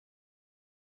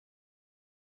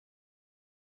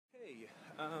Hey,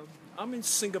 I'm in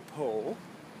Singapore.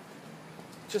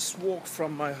 Just walked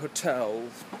from my hotel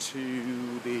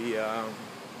to the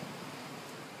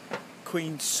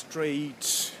Queen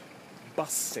Street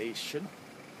bus station,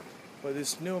 but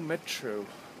there's no metro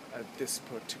at this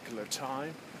particular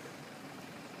time.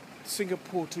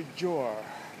 Singapore to Johor.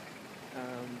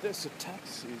 There's a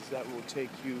taxis that will take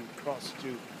you across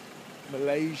to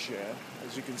Malaysia,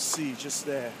 as you can see just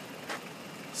there.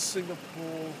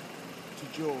 Singapore to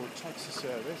Johor taxi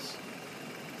service.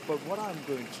 But what I'm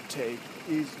going to take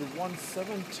is the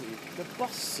 170, the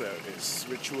bus service,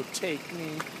 which will take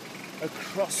me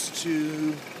across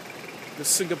to the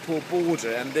Singapore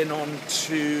border and then on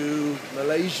to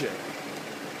Malaysia.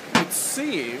 It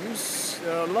seems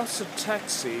there are lots of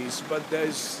taxis, but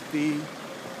there's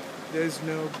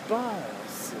no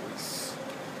buses.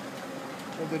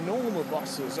 Well, the normal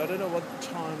buses, I don't know what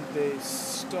time they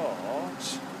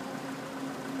start.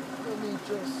 Let me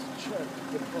just check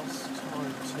the bus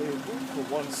timetable for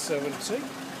 170.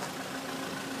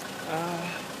 Oh,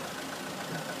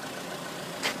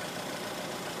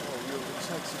 you're the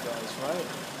taxi guys, right?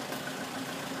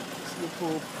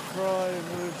 Singapore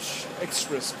Private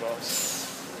Express bus.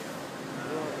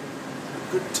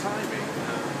 Good timing.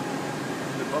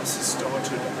 The bus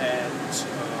started at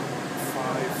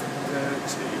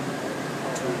 5:30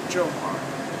 to Johor,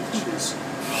 which is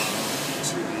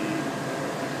to the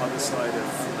other side of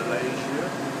Malaysia.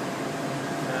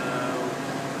 Now,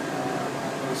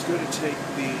 I was going to take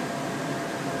the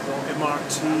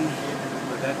MRT,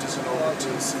 but that doesn't open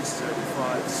until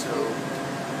 6:35, so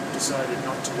decided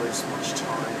not to waste much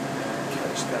time and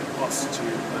catch that bus to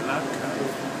Malacca.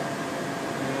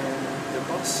 The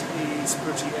bus is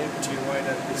pretty empty right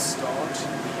at the start.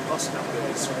 The bus number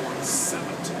is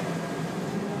 170.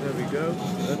 There we go.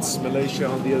 That's Malaysia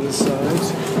on the other side.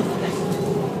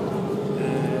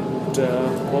 And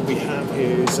what we have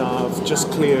here is I've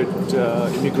just cleared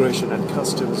immigration and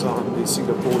customs on the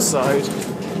Singapore side,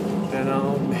 and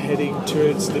I'm heading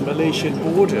towards the Malaysian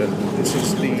border. This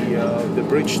is the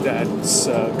bridge that's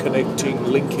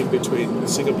linking between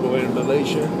Singapore and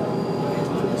Malaysia.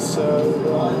 So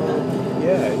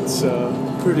yeah, it's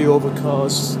pretty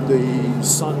overcast. The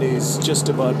sun is just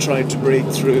about trying to break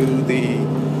through the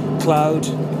cloud,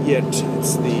 yet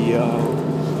it's the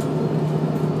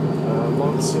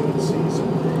monsoon season,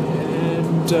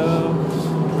 and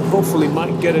hopefully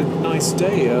might get a nice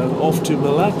day off to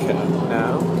Malacca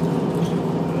now.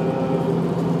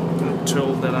 I'm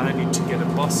told that I need to get a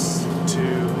bus to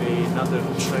another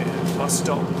bus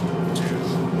stop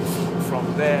from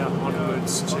there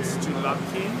onwards to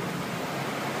Larkin.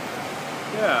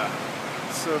 Yeah,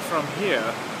 so from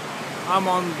here I'm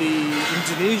on the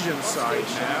Indonesian side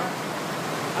now.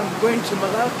 I'm going to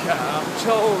Malacca. I'm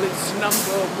told it's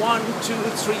number 1, 2,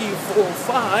 3, 4,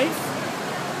 5.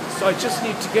 So I just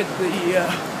need to get the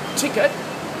ticket.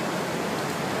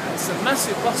 It's a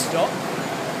massive bus stop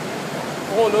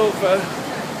all over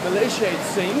Malaysia, it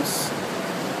seems.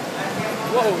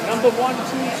 Whoa, number 1, 2,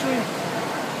 3.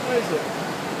 Where is it?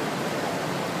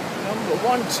 Number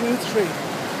 1, 2, 3.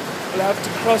 We'll have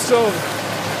to cross over.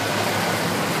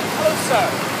 Hello, sir.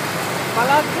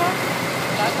 Malacca?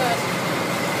 Malacca.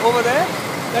 Over there?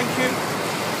 Thank you.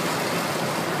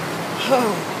 Oh,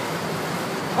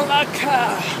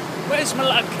 Malacca. Where's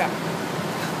Malacca?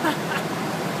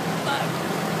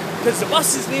 Because the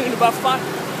bus is leaving about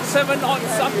 7 or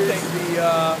something.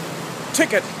 The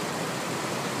ticket,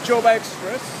 Joba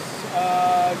Express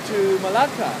to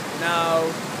Malacca. Now,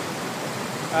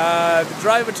 the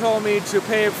driver told me to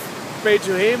pay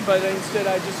to him, but instead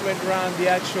I just went around the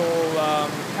actual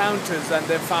counters and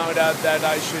then found out that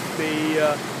I should be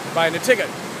buying a ticket.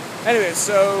 Anyway,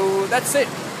 so that's it.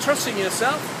 Trust in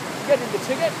yourself, getting the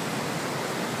ticket,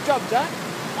 job done,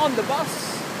 on the bus,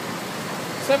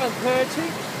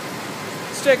 7:30.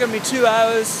 It's taken me 2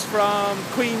 hours from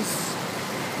Queen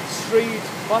Street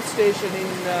bus station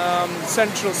in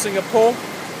central Singapore.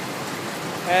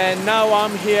 And now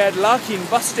I'm here at Larkin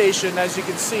bus station. As you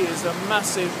can see, it's a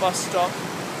massive bus stop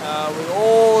with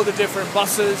all the different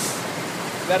buses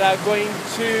that are going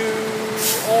to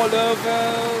all over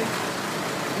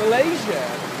Malaysia,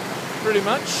 pretty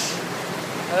much.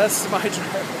 That's my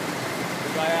driver.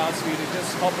 The guy asked me to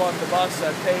just hop on the bus.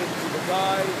 I paid to the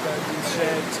guy, but he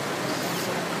said...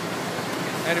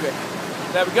 Anyway,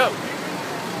 there we go.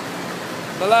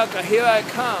 Malacca, here I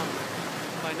come.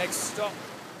 My next stop.